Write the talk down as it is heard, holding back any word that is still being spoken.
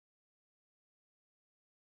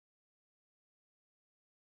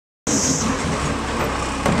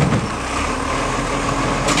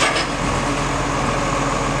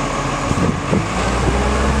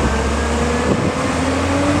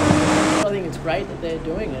great that they're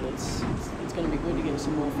doing it. It's going to be good to get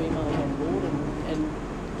some more females on board and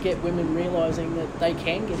get women realising that they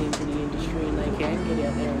can get into the industry and they can get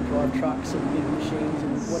out there and drive trucks and big machines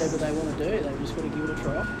and whatever they want to do. They've just got to give it a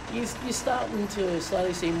try. You're starting to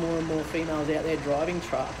slowly see more and more females out there driving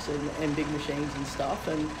trucks and big machines and stuff,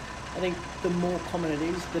 and I think the more common it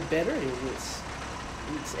is, the better it is.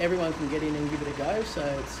 It's everyone can get in and give it a go, so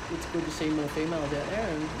it's good to see more females out there,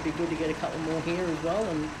 and it'd be good to get a couple more here as well,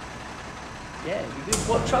 and yeah, it'd be good.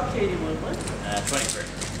 What truck here do you work with? 23.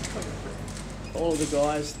 All of the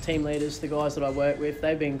guys, team leaders, the guys that I work with,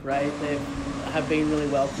 they've been great. They have been really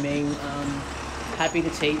welcoming, happy to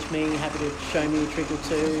teach me, happy to show me a trick or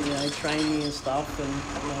two, train me and stuff, and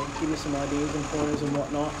give me some ideas and pointers and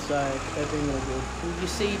whatnot. So they've been really good. You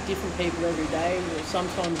see different people every day.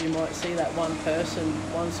 Sometimes you might see that one person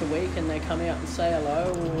once a week, and they come out and say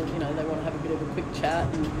hello, or they want to have a bit of a quick chat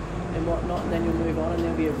and whatnot, and then you'll move on, and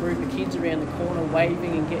there'll be a group of kids around the corner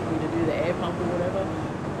waving and getting you to do the air pump or whatever.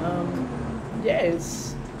 Yeah,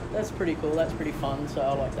 that's pretty cool. That's pretty fun. So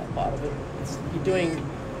I like that part of it.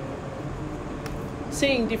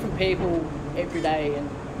 Seeing different people every day, and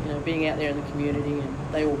being out there in the community, and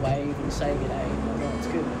they all wave and say g'day. It's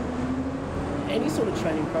good. Any sort of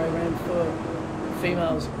training program for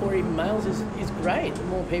females or even males is great. The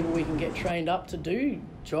more people we can get trained up to do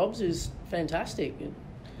jobs is fantastic. It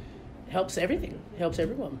helps everything. It helps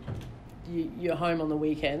everyone. You're home on the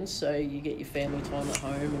weekends, so you get your family time at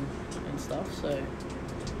home and stuff. So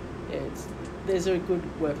yeah, there's a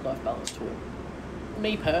good work-life balance to it.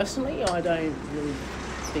 Me personally, I don't really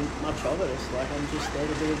think much of it. It's like I'm just there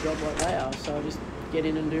to do a job like they are, so I just get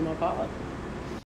in and do my part.